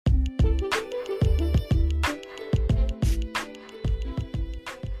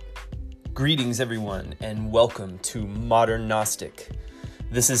Greetings, everyone, and welcome to Modern Gnostic.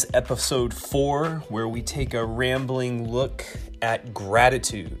 This is episode 4, where we take a rambling look at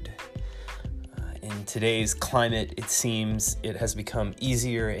gratitude. In today's climate, it seems it has become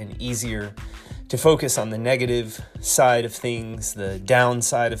easier and easier to focus on the negative side of things, the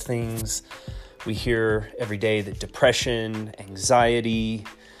downside of things. We hear every day that depression, anxiety,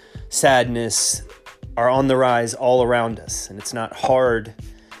 sadness are on the rise all around us, and it's not hard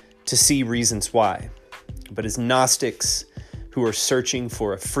to see reasons why. But as Gnostics who are searching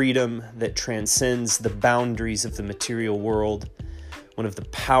for a freedom that transcends the boundaries of the material world, one of the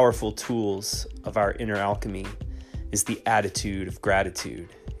powerful tools of our inner alchemy is the attitude of gratitude.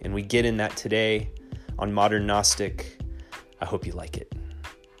 And we get in that today on Modern Gnostic. I hope you like it.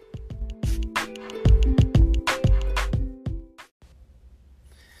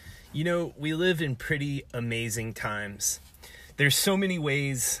 You know, we live in pretty amazing times. There's so many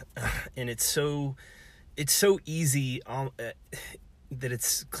ways, and it's so easy that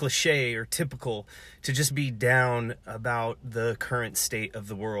it's cliche or typical to just be down about the current state of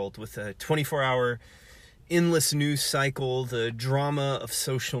the world with a 24-hour endless news cycle, the drama of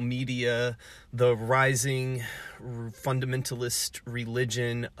social media, the rising fundamentalist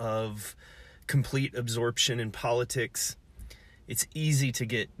religion of complete absorption in politics. It's easy to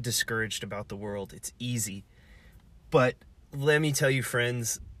get discouraged about the world. It's easy. But let me tell you,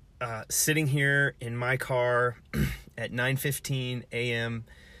 friends, sitting here in my car at 9:15 a.m.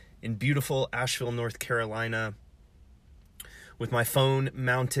 in beautiful Asheville, North Carolina, with my phone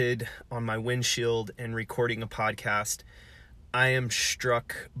mounted on my windshield and recording a podcast, I am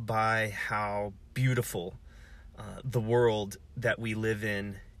struck by how beautiful the world that we live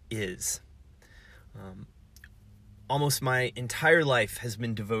in is. Almost my entire life has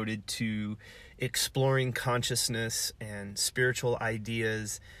been devoted to exploring consciousness and spiritual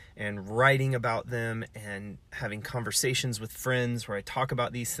ideas and writing about them and having conversations with friends where I talk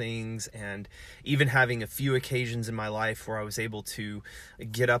about these things, and even having a few occasions in my life where I was able to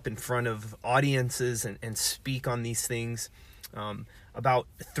get up in front of audiences and speak on these things. About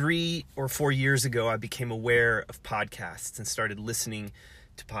 3 or 4 years ago, I became aware of podcasts and started listening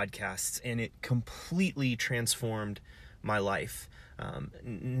to podcasts, and it completely transformed my life.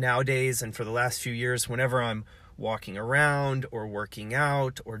 Nowadays, and for the last few years, whenever I'm walking around or working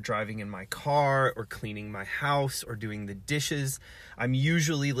out or driving in my car or cleaning my house or doing the dishes, I'm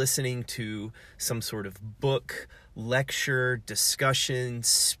usually listening to some sort of book, lecture, discussion,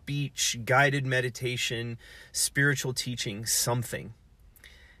 speech, guided meditation, spiritual teaching, something.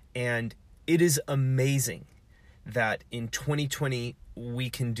 And it is amazing that in 2020,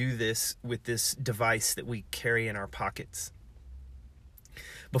 we can do this with this device that we carry in our pockets.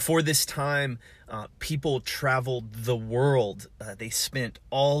 Before this time, people traveled the world. They spent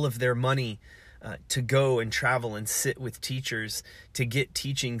all of their money to go and travel and sit with teachers to get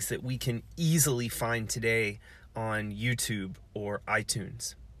teachings that we can easily find today on YouTube or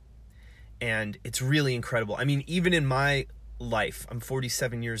iTunes. And it's really incredible. I mean, even in my life, I'm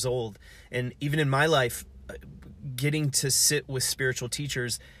 47 years old, and even in my life, getting to sit with spiritual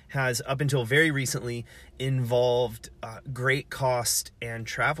teachers has, up until very recently, involved great cost and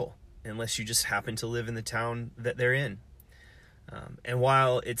travel, unless you just happen to live in the town that they're in. And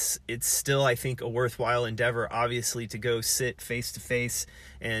while it's still, I think, a worthwhile endeavor, obviously, to go sit face to face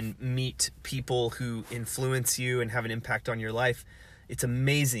and meet people who influence you and have an impact on your life, it's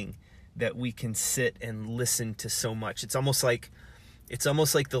amazing that we can sit and listen to so much. It's almost like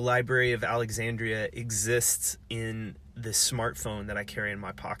the Library of Alexandria exists in this smartphone that I carry in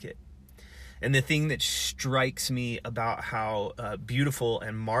my pocket. And the thing that strikes me about how beautiful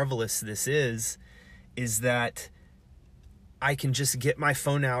and marvelous this is that I can just get my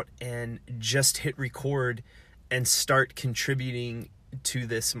phone out and just hit record and start contributing to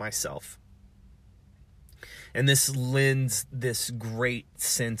this myself. And this lends this great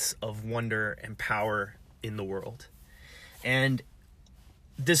sense of wonder and power in the world. And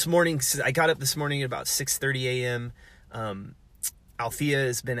this morning, I got up this morning at about 6:30 a.m. Althea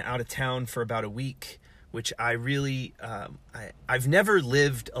has been out of town for about a week, which I really, I've never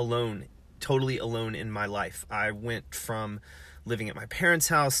lived alone, totally alone in my life. I went from living at my parents'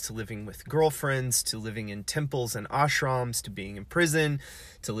 house to living with girlfriends to living in temples and ashrams to being in prison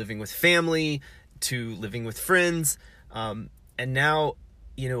to living with family to living with friends. And now,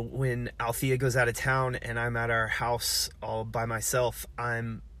 you know, when Althea goes out of town and I'm at our house all by myself,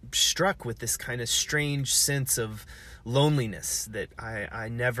 I'm struck with this kind of strange sense of loneliness that I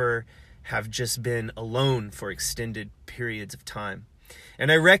never have just been alone for extended periods of time.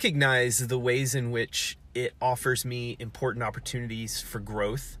 And I recognize the ways in which it offers me important opportunities for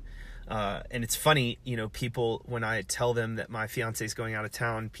growth. And it's funny, people, when I tell them that my fiance is going out of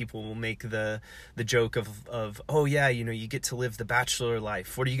town, people will make the joke of, oh yeah, you get to live the bachelor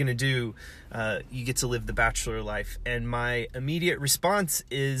life. What are you going to do? You get to live the bachelor life. And my immediate response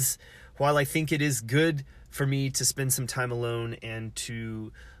is, while I think it is good for me to spend some time alone and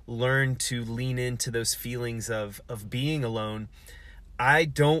to learn to lean into those feelings of being alone, I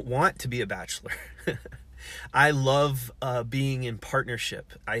don't want to be a bachelor. I love being in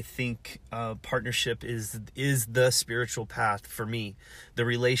partnership. I think partnership is the spiritual path for me. The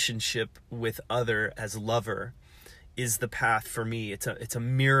relationship with other as lover is the path for me. It's a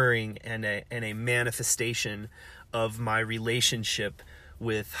mirroring and a manifestation of my relationship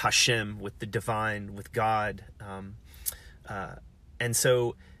with Hashem, with the divine, with God. And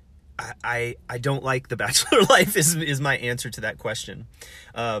so I don't like the bachelor life is my answer to that question.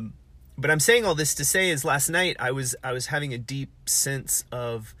 But I'm saying all this to say is last night I was having a deep sense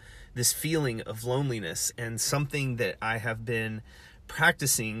of this feeling of loneliness, and something that I have been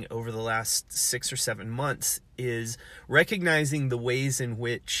practicing over the last 6 or 7 months is recognizing the ways in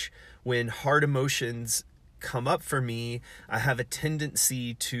which, when hard emotions come up for me, I have a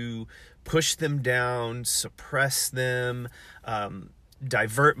tendency to push them down, suppress them,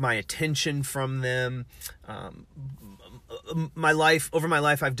 divert my attention from them. Over my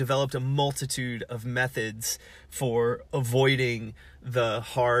life, I've developed a multitude of methods for avoiding the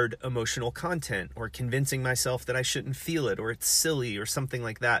hard emotional content, or convincing myself that I shouldn't feel it, or it's silly, or something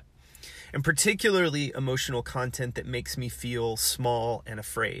like that. And particularly emotional content that makes me feel small and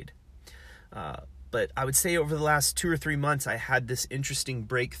afraid. But I would say over the last 2 or 3 months, I had this interesting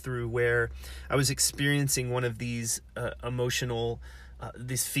breakthrough where I was experiencing one of these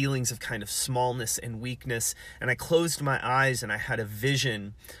these feelings of kind of smallness and weakness. And I closed my eyes and I had a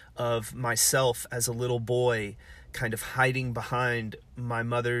vision of myself as a little boy, kind of hiding behind my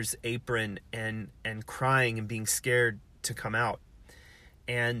mother's apron and crying and being scared to come out.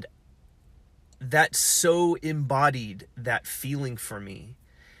 And that so embodied that feeling for me.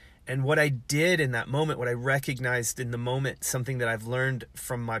 And what I did in that moment, what I recognized in the moment, something that I've learned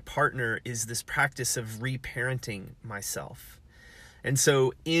from my partner, is this practice of reparenting myself. And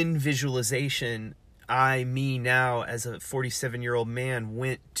so in visualization, me now as a 47-year-old man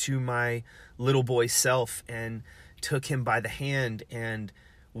went to my little boy self and took him by the hand and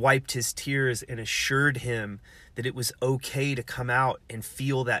wiped his tears and assured him that it was okay to come out and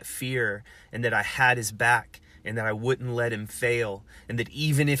feel that fear, and that I had his back, and that I wouldn't let him fail, and that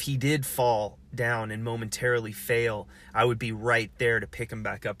even if he did fall down and momentarily fail, I would be right there to pick him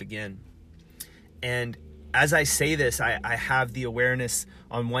back up again. And as I say this, I have the awareness,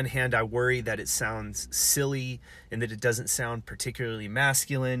 on one hand, I worry that it sounds silly and that it doesn't sound particularly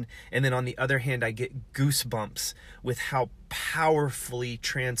masculine. And then on the other hand, I get goosebumps with how powerfully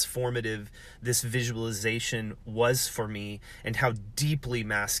transformative this visualization was for me, and how deeply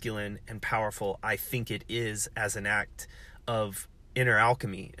masculine and powerful I think it is as an act of inner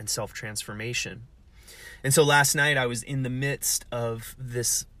alchemy and self-transformation. And so last night I was in the midst of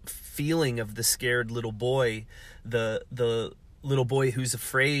this feeling of the scared little boy, the little boy who's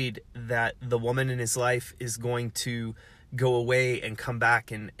afraid that the woman in his life is going to go away and come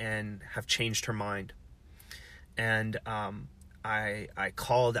back and have changed her mind. And I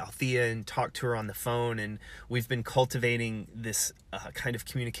called Althea and talked to her on the phone, and we've been cultivating this kind of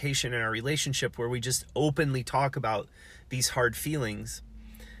communication in our relationship where we just openly talk about these hard feelings.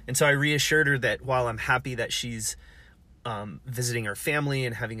 And so I reassured her that while I'm happy that she's visiting her family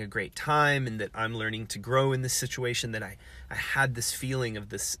and having a great time, and that I'm learning to grow in this situation, that I had this feeling of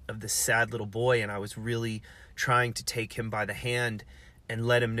this sad little boy, and I was really trying to take him by the hand and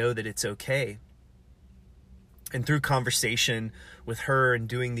let him know that it's okay. And through conversation with her and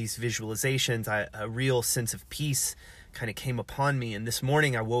doing these visualizations, a real sense of peace kind of came upon me. And this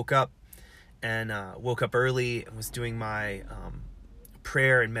morning I woke up early and was doing my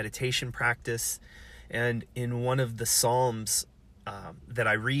prayer and meditation practice. And in one of the Psalms that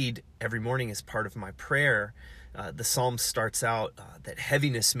I read every morning as part of my prayer, the Psalm starts out that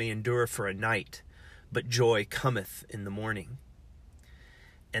heaviness may endure for a night, but joy cometh in the morning.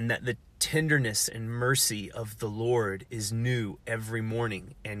 And that the tenderness and mercy of the Lord is new every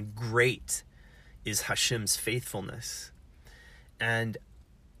morning, and great is Hashem's faithfulness. And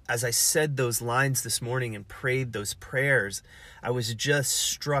as I said those lines this morning and prayed those prayers, I was just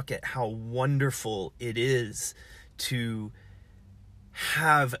struck at how wonderful it is to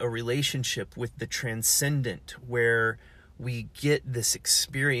have a relationship with the transcendent, where we get this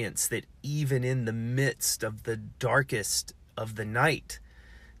experience that even in the midst of the darkest of the night,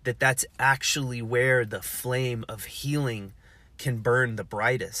 that's actually where the flame of healing can burn the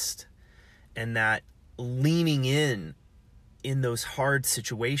brightest. and that leaning in those hard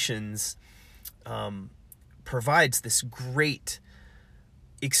situations provides this great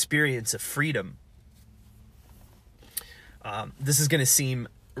experience of freedom. This is going to seem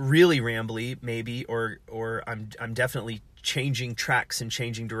really rambly, maybe, or I'm definitely changing tracks and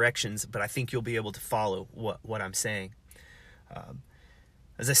changing directions, but I think you'll be able to follow what I'm saying.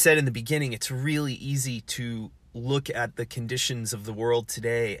 As I said in the beginning, it's really easy to look at the conditions of the world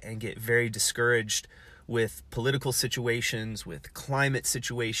today and get very discouraged with political situations, with climate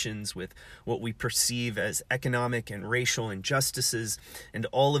situations, with what we perceive as economic and racial injustices, and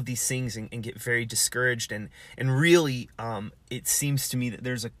all of these things, and get very discouraged. And really, it seems to me that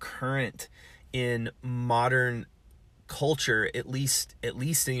there's a current in modern culture, at least in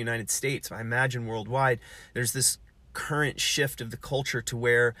the United States, I imagine worldwide, there's this current shift of the culture to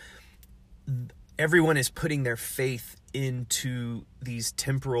where everyone is putting their faith into these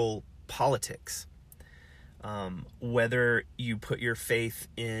temporal politics. Whether you put your faith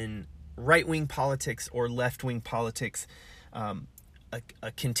in right-wing politics or left-wing politics,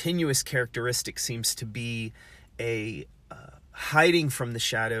 a continuous characteristic seems to be a hiding from the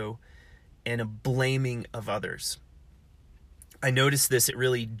shadow and a blaming of others. I noticed this, it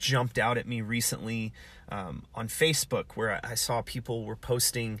really jumped out at me recently on Facebook, where I saw people were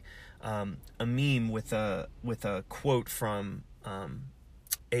posting a meme with a quote from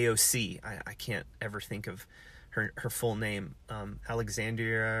AOC. I can't ever think of her full name.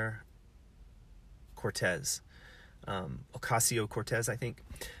 Alexandria Cortez, Ocasio-Cortez, I think,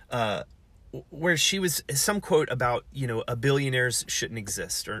 where she was some quote about, a billionaires shouldn't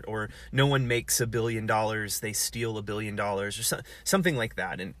exist, or no one makes $1 billion, they steal $1 billion, or something like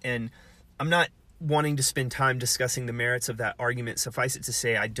that. And I'm not wanting to spend time discussing the merits of that argument. Suffice it to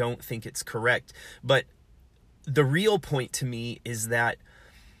say, I don't think it's correct. But the real point to me is that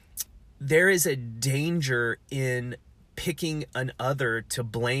there is a danger in picking an other to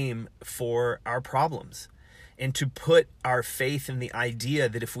blame for our problems, and to put our faith in the idea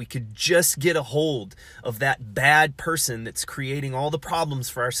that if we could just get a hold of that bad person that's creating all the problems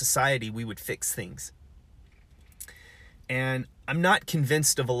for our society, we would fix things. And I'm not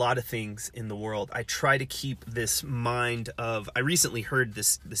convinced of a lot of things in the world. I try to keep this mind of, I recently heard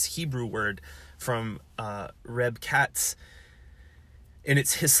this Hebrew word from Reb Katz, and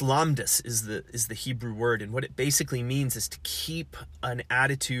it's hislamdus is the Hebrew word. And what it basically means is to keep an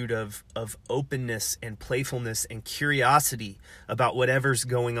attitude of openness and playfulness and curiosity about whatever's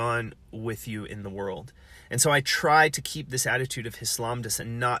going on with you in the world. And so I try to keep this attitude of hislamdus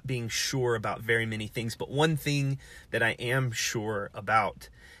and not being sure about very many things. But one thing that I am sure about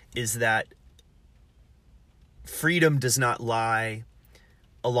is that freedom does not lie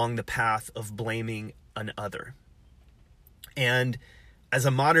along the path of blaming an other. And as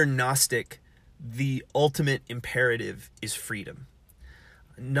a modern Gnostic, the ultimate imperative is freedom.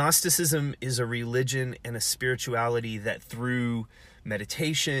 Gnosticism is a religion and a spirituality that, through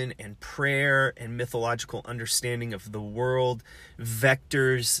meditation and prayer and mythological understanding of the world,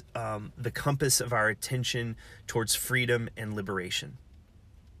 vectors the compass of our attention towards freedom and liberation.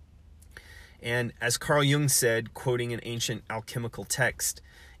 And as Carl Jung said, quoting an ancient alchemical text,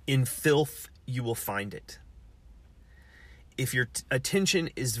 "In filth you will find it." If your attention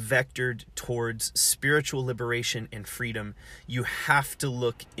is vectored towards spiritual liberation and freedom, you have to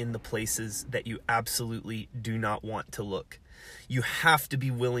look in the places that you absolutely do not want to look. You have to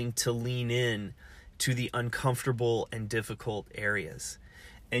be willing to lean in to the uncomfortable and difficult areas.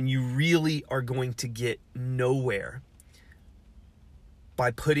 And you really are going to get nowhere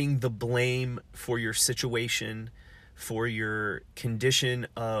by putting the blame for your situation, for your condition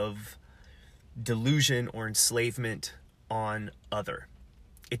of delusion or enslavement on other.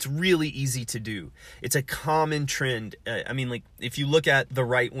 It's really easy to do. It's a common trend. If you look at the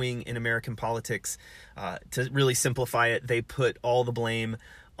right wing in American politics, to really simplify it, they put all the blame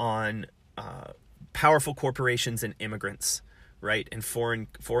on powerful corporations and immigrants, right? And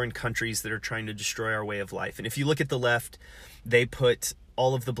foreign countries that are trying to destroy our way of life. And if you look at the left, they put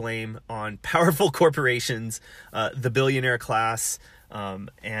all of the blame on powerful corporations, the billionaire class,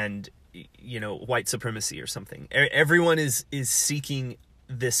 and white supremacy or something. Everyone is seeking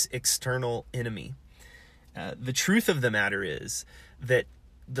this external enemy. The truth of the matter is that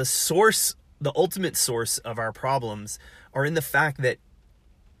the ultimate source of our problems are in the fact that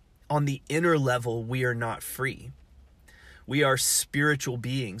on the inner level, we are not free. We are spiritual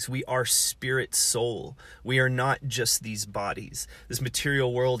beings. We are spirit soul. We are not just these bodies. This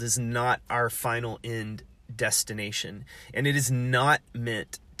material world is not our final end destination, and it is not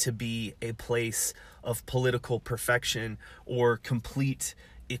meant to be a place of political perfection or complete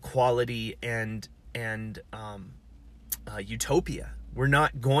equality and utopia. We're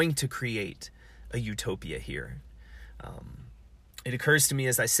not going to create a utopia here. It occurs to me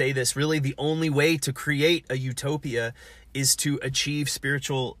as I say this, really the only way to create a utopia is to achieve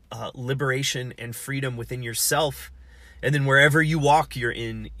spiritual liberation and freedom within yourself. And then wherever you walk, you're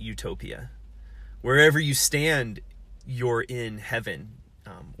in utopia. Wherever you stand, you're in heaven.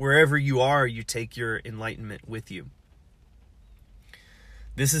 Wherever you are, you take your enlightenment with you.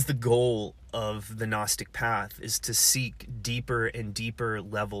 This is the goal of the Gnostic path, is to seek deeper and deeper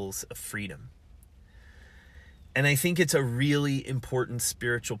levels of freedom. And I think it's a really important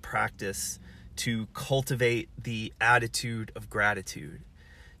spiritual practice to cultivate the attitude of gratitude.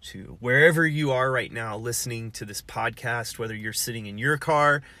 To wherever you are right now listening to this podcast, whether you're sitting in your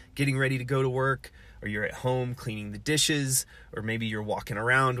car getting ready to go to work, or you're at home cleaning the dishes, or maybe you're walking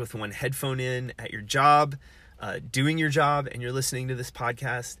around with one headphone in at your job, doing your job, and you're listening to this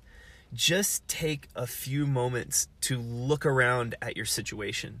podcast, just take a few moments to look around at your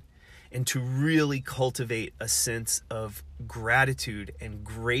situation and to really cultivate a sense of gratitude and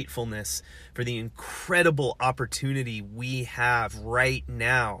gratefulness for the incredible opportunity we have right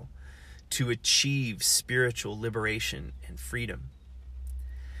now to achieve spiritual liberation and freedom.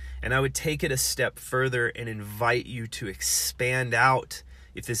 And I would take it a step further and invite you to expand out,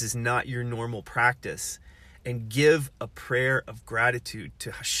 if this is not your normal practice, and give a prayer of gratitude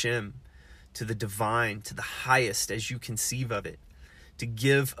to Hashem, to the divine, to the highest as you conceive of it. To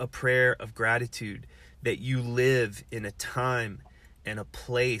give a prayer of gratitude that you live in a time and a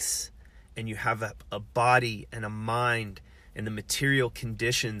place, and you have a body and a mind and the material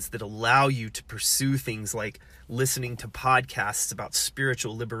conditions that allow you to pursue things like listening to podcasts about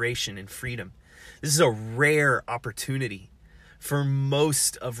spiritual liberation and freedom. This is a rare opportunity. For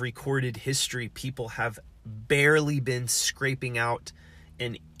most of recorded history, people have barely been scraping out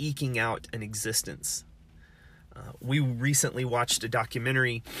and eking out an existence. We recently watched a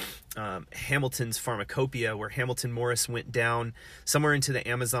documentary, Hamilton's Pharmacopoeia, where Hamilton Morris went down somewhere into the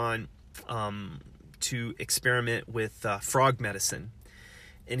Amazon to experiment with frog medicine.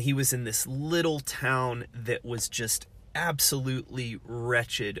 And he was in this little town that was just absolutely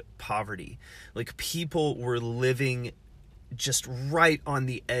wretched poverty. Like, people were living just right on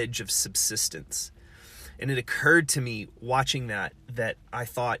the edge of subsistence. And it occurred to me watching that I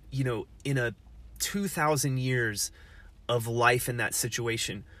thought, in a 2,000 years of life in that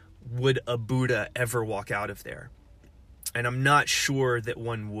situation, would a Buddha ever walk out of there? And I'm not sure that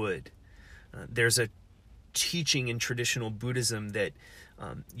one would. There's a teaching in traditional Buddhism that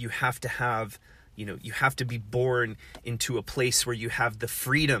you have to be born into a place where you have the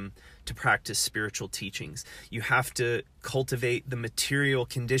freedom to practice spiritual teachings. You have to cultivate the material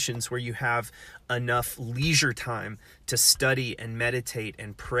conditions where you have enough leisure time to study and meditate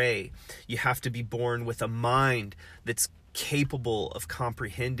and pray. You have to be born with a mind that's capable of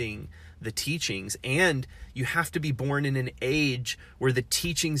comprehending the teachings, and you have to be born in an age where the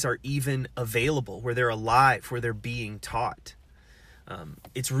teachings are even available, where they're alive, where they're being taught.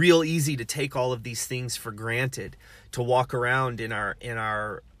 It's real easy to take all of these things for granted, to walk around in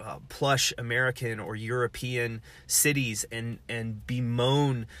our plush American or European cities and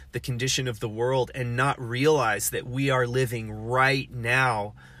bemoan the condition of the world and not realize that we are living right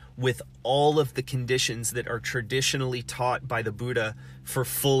now with all of the conditions that are traditionally taught by the Buddha for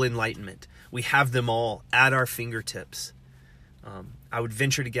full enlightenment. We have them all at our fingertips. I would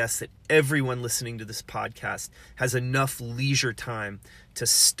venture to guess that everyone listening to this podcast has enough leisure time to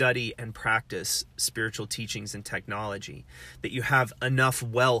study and practice spiritual teachings and technology, that you have enough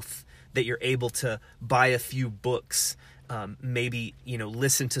wealth that you're able to buy a few books, maybe,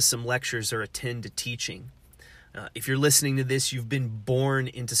 listen to some lectures or attend a teaching. If you're listening to this, you've been born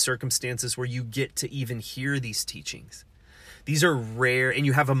into circumstances where you get to even hear these teachings. These are rare, and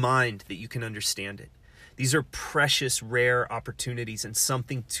you have a mind that you can understand it. These are precious, rare opportunities and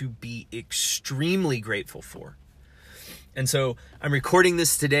something to be extremely grateful for. And so I'm recording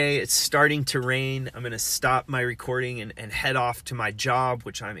this today. It's starting to rain. I'm going to stop my recording and head off to my job,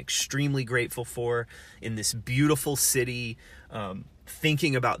 which I'm extremely grateful for, in this beautiful city,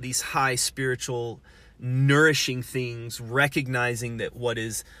 thinking about these high spiritual, nourishing things, recognizing that what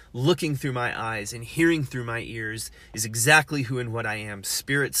is looking through my eyes and hearing through my ears is exactly who and what I am,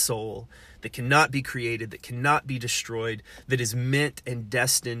 spirit, soul, that cannot be created, that cannot be destroyed, that is meant and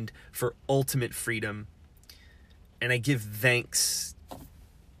destined for ultimate freedom. And I give thanks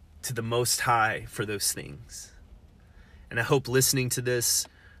to the Most High for those things. And I hope listening to this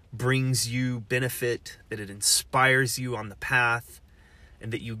brings you benefit, that it inspires you on the path,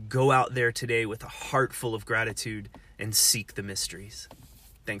 and that you go out there today with a heart full of gratitude and seek the mysteries.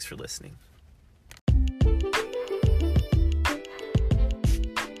 Thanks for listening.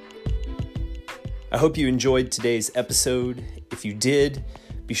 I hope you enjoyed today's episode. If you did,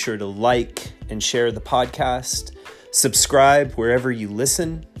 be sure to like and share the podcast, subscribe wherever you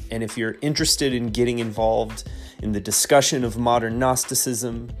listen, and if you're interested in getting involved in the discussion of modern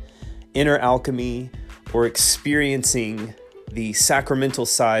Gnosticism, inner alchemy, or experiencing the sacramental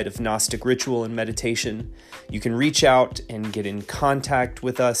side of Gnostic ritual and meditation, you can reach out and get in contact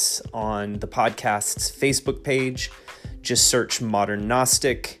with us on the podcast's Facebook page. Just search Modern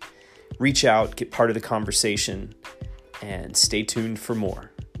Gnostic. Reach out, get part of the conversation, and stay tuned for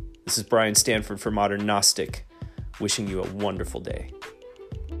more. This is Brian Stanford for Modern Gnostic, wishing you a wonderful day.